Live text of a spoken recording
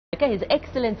His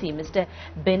Excellency Mr.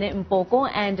 Bene Mpoko,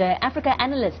 and Africa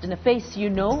analyst and a face you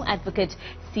know, Advocate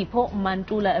Sipho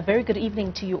Mantula. A very good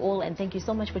evening to you all, and thank you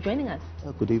so much for joining us.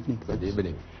 Good evening. Good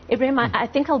evening. Ebrahim, I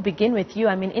think I'll begin with you.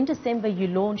 I mean, in December you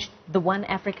launched the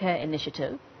OneAfrica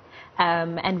initiative,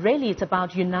 and really it's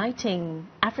about uniting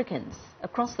Africans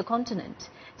across the continent.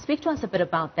 Speak to us a bit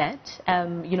about that.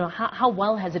 You know, how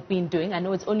well has it been doing? I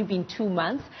know it's only been 2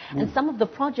 months, and some of the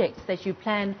projects that you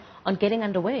plan on getting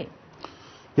underway.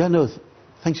 Yeah, no,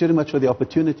 thanks very much for the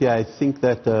opportunity. I think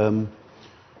that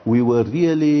we were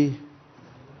really,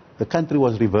 the country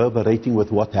was reverberating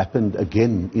with what happened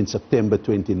again in September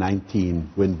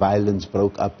 2019 when violence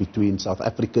broke up between South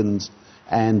Africans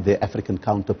and their African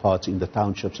counterparts in the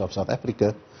townships of South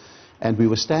Africa. And we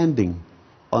were standing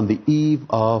on the eve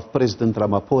of President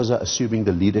Ramaphosa assuming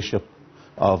the leadership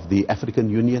of the African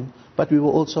Union, but we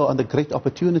were also on the great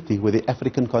opportunity with the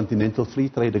African Continental Free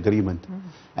Trade Agreement.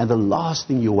 And the last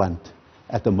thing you want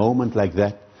at a moment like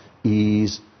that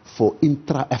is for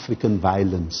intra-African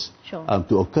violence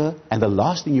to occur. And the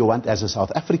last thing you want as a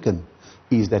South African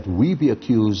is that we be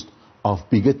accused of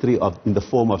bigotry in the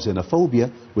form of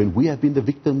xenophobia when we have been the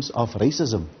victims of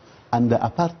racism under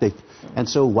apartheid. And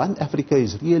so OneAfrica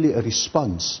is really a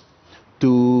response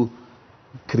to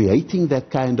creating that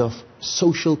kind of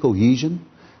social cohesion,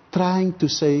 trying to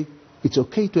say it's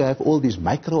okay to have all these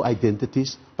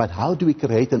micro-identities, but how do we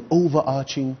create an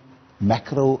overarching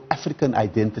macro-African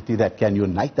identity that can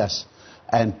unite us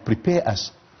and prepare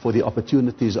us for the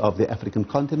opportunities of the African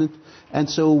continent? And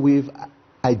so we've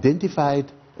identified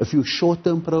a few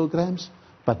short-term programs,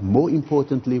 but more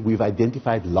importantly, we've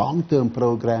identified long-term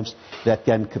programs that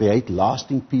can create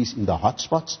lasting peace in the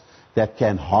hotspots, that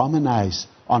can harmonize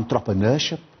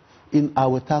entrepreneurship in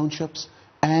our townships,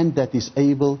 and that is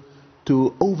able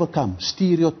to overcome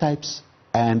stereotypes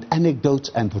and anecdotes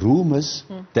and rumors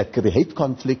that create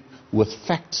conflict with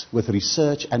facts, with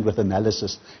research and with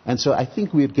analysis. And so I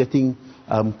think we're getting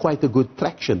quite a good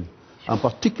traction,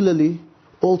 particularly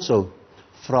also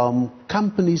from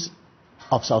companies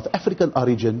of South African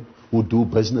origin who do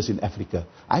business in Africa.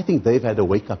 I think they've had a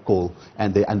wake-up call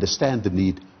and they understand the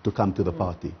need to come to the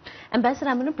party. Ambassador,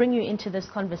 I'm going to bring you into this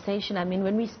conversation. I mean,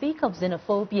 when we speak of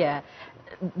xenophobia,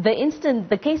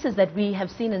 the cases that we have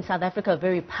seen in South Africa are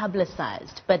very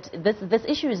publicized, but this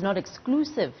issue is not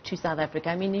exclusive to South Africa.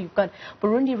 I mean, you've got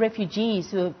Burundi refugees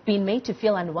who have been made to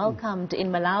feel unwelcomed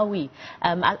in Malawi.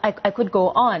 I could go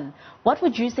on. What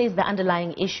would you say is the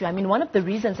underlying issue? I mean, one of the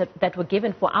reasons that were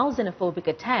given for our xenophobic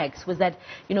attacks was that,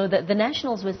 you know, the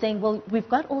nationals were saying, well, we've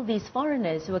got all these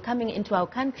foreigners who are coming into our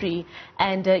country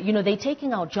and, you know, they're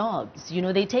taking our jobs, you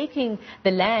know, they're taking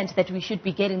the land that we should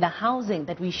be getting, the housing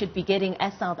that we should be getting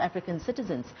as South African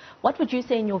citizens. What would you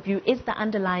say, in your view, is the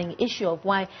underlying issue of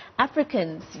why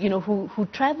Africans, you know, who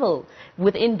travel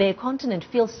within their continent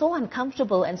feel so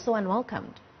uncomfortable and so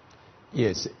unwelcomed?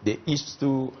 Yes, the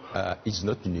issue is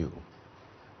not new,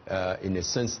 in a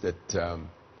sense that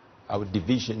our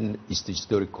division is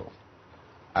historical.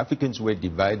 Africans were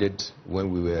divided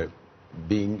when we were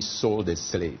being sold as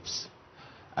slaves.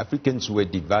 Africans were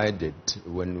divided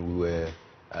when we were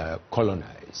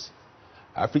colonized.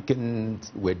 Africans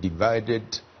were divided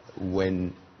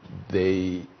when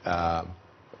they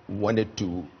wanted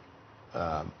to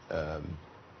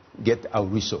get our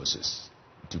resources,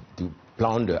 to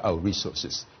plunder our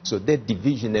resources. So that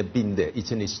division has been there.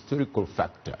 It's an historical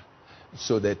factor.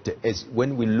 So that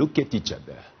when we look at each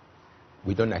other,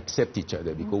 we don't accept each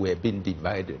other because we have been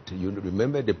divided. You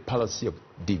remember the policy of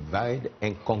divide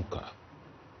and conquer.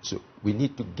 So we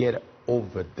need to get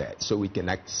over that so we can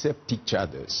accept each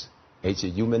other as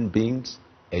human beings,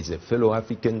 as a fellow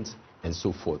Africans, and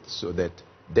so forth, so that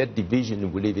that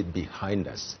division, we leave it behind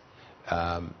us.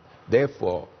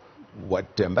 Therefore,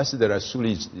 what Ambassador Rasool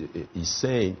is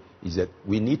saying is that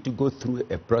we need to go through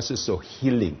a process of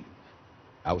healing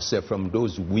ourselves from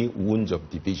those wounds of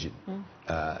division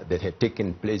that had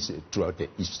taken place throughout the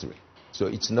history. So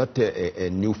it's not a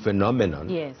new phenomenon,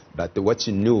 yes, but what's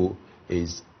new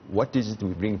is what is it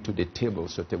we bring to the table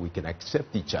so that we can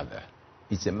accept each other.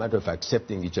 It's a matter of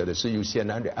accepting each other. So you see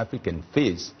another African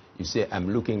face, you say, I'm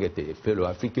looking at a fellow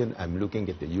African, I'm looking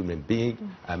at a human being,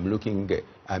 I'm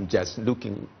just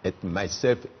looking at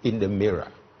myself in the mirror.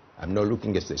 I'm not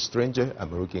looking at a stranger,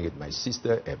 I'm looking at my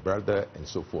sister, a brother, and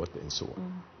so forth and so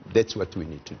on. That's what we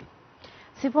need to do.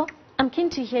 Sipho, I'm keen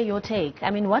to hear your take. I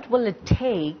mean, what will it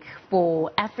take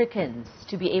for Africans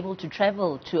to be able to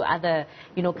travel to other,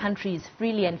 you know, countries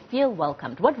freely and feel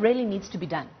welcomed? What really needs to be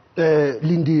done?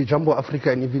 Lindy, Jumbo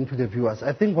Africa, and even to the viewers,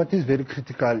 I think what is very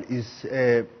critical is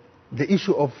the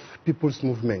issue of people's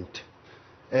movement.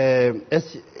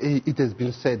 As it has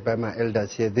been said by my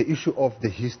elders here, the issue of the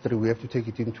history, we have to take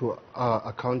it into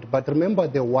account. But remember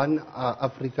the One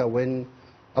Africa, when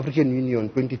African Union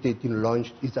 2013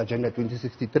 launched its Agenda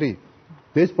 2063,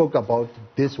 they spoke about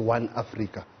this One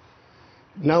Africa.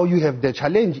 Now you have the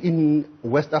challenge in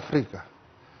West Africa,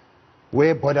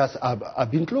 where borders are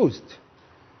being closed.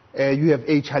 You have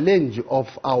a challenge of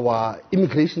our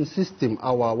immigration system,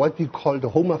 our what we call the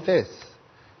Home Affairs,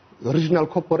 regional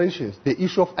corporations, the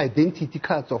issue of identity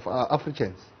cards of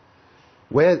Africans,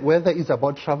 whether it's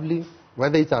about traveling,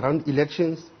 whether it's around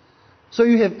elections. So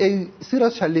you have a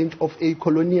serious challenge of a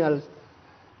colonial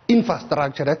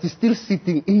infrastructure that is still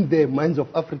sitting in the minds of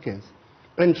Africans.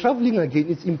 And traveling again,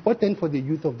 it's important for the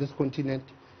youth of this continent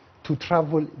to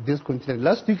travel this continent.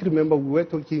 Last week, remember, we were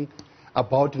talking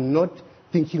about not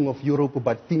thinking of Europe,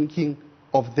 but thinking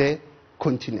of the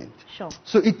continent. Sure.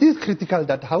 So it is critical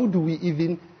that how do we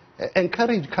even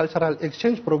encourage cultural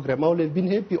exchange program. I would have been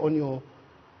happy on your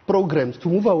programs to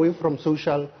move away from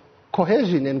social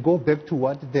cohesion and go back to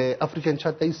what the African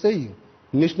Charter is saying,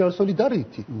 national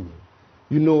solidarity.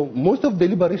 You know, most of the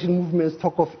liberation movements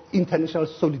talk of international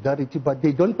solidarity, but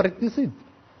they don't practice it.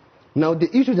 Now, the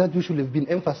issue that we should have been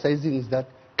emphasizing is that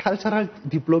cultural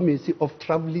diplomacy of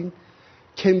traveling,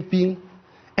 camping,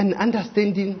 and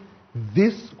understanding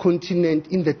this continent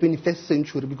in the 21st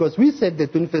century, because we said the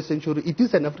 21st century, it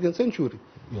is an African century.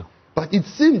 Yeah. But it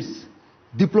seems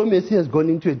diplomacy has gone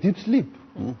into a deep sleep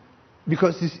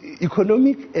because it's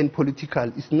economic and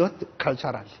political, it's not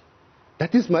cultural.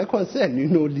 That is my concern, you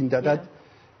know, Linda, that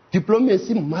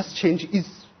diplomacy must change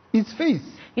its face.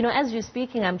 You know, as you're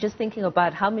speaking, I'm just thinking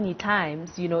about how many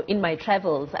times, you know, in my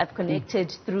travels, I've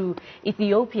connected through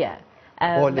Ethiopia.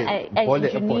 And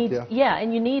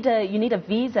you need a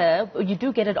visa. You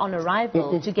do get it on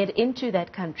arrival to get into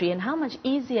that country, and how much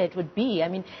easier it would be. I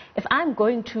mean, if I'm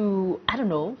going to, I don't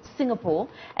know, Singapore,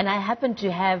 and I happen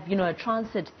to have, you know, a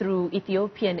transit through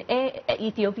Ethiopian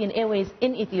Airways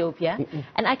in Ethiopia,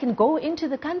 and I can go into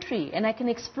the country and I can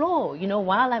explore, you know,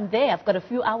 while I'm there. I've got a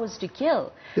few hours to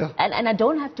kill, and I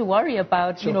don't have to worry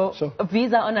about, you know, a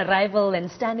visa on arrival and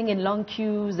standing in long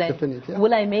queues and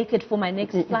will I make it for my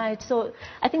next flight. So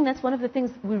I think that's one of the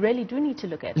things we really do need to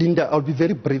look at. Linda, I'll be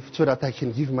very brief so that I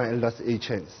can give my elders a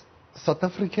chance. South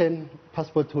African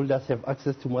passport holders have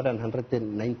access to more than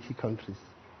 190 countries.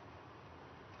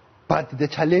 But the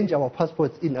challenge, our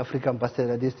passports in Africa,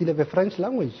 Ambassador, they still have a French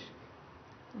language.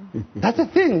 That's the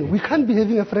thing. We can't be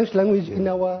having a French language in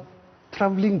our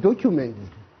traveling documents.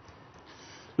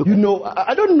 You know,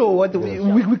 I don't know what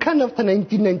we can't, after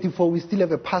 1994, we still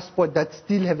have a passport that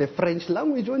still have a French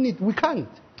language on it. We can't.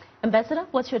 Ambassador,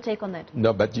 what's your take on that?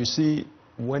 No, but you see,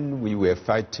 when we were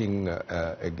fighting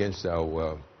against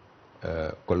our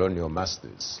colonial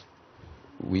masters,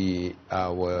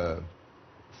 our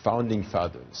founding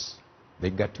fathers, they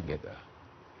got together.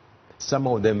 Some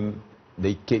of them,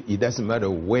 it doesn't matter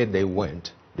where they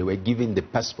went, they were given the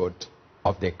passport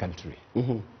of their country.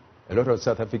 A lot of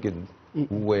South Africans who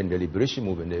were in the liberation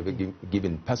movement, they were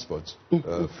given passports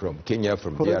from Kenya,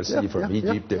 from DRC, from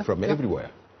Egypt, from everywhere.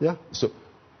 So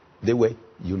they were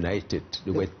united.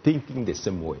 They were thinking the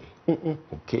same way.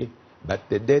 Okay? But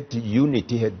that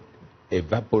unity had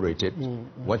evaporated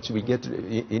once we get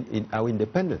in our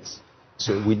independence.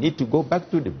 So we need to go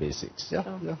back to the basics.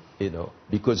 You know,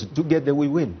 because together we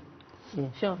win.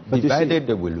 Divided,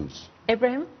 they will lose.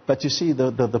 Ebrahim? But you see,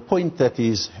 the point that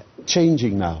is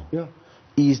changing now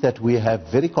is that we have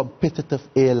very competitive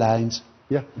airlines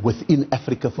within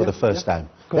Africa for the first time.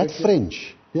 That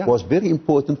French was very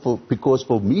important because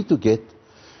for me to get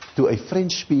to a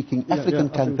French-speaking African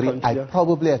country, I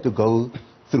probably had to go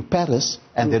through Paris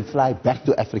and then fly back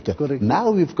to Africa.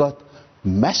 Now we've got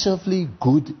massively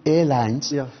good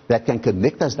airlines that can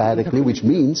connect us directly, which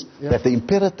means that the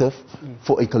imperative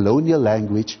for a colonial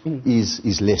language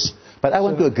is less. But I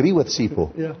want to agree with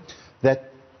Sipho that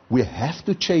we have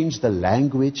to change the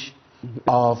language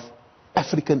of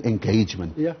African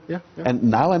engagement. And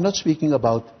now I'm not speaking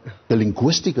about the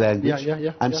linguistic language.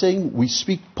 I'm saying we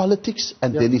speak politics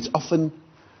and then it's often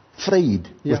frayed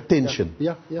with tension.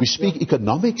 We speak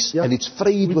economics and it's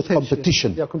frayed with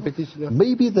competition.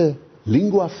 Maybe the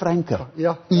lingua franca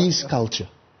is culture.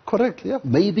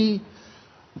 Maybe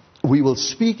we will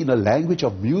speak in a language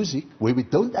of music where we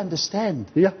don't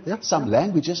understand some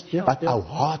languages, but our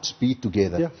hearts beat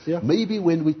together. Maybe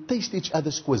when we taste each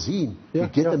other's cuisine, we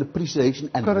get an appreciation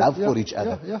and love for each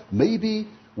other. Maybe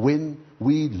when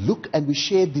we look and we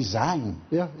share design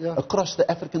across the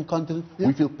African continent,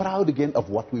 we feel proud again of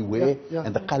what we wear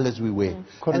and the colors we wear.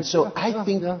 And so I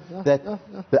think that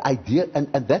the idea,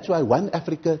 and that's why One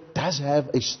Africa does have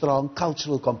a strong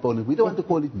cultural component. We don't want to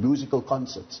call it musical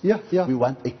concerts. We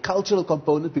want a cultural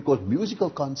component, because musical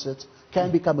concerts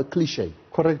can become a cliche.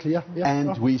 Correctly,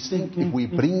 And we think if we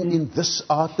bring in this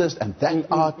artist and that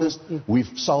artist, we've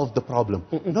solved the problem.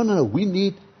 No. We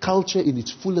need culture in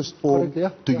its fullest form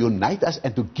to unite us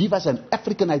and to give us an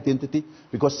African identity,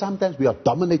 because sometimes we are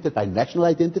dominated by national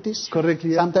identities.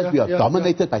 Sometimes we are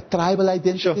dominated by tribal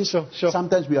identities.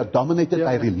 Sometimes we are dominated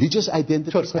by religious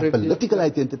identities and political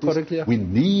identities. We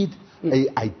need an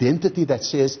identity that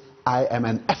says, I am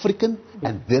an African,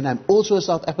 and then I'm also a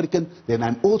South African, then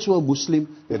I'm also a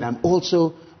Muslim, then I'm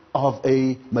also of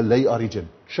a Malay origin.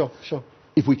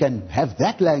 If we can have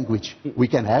that language, we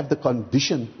can have the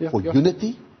condition for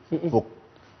unity, for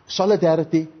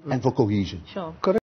solidarity, and for cohesion.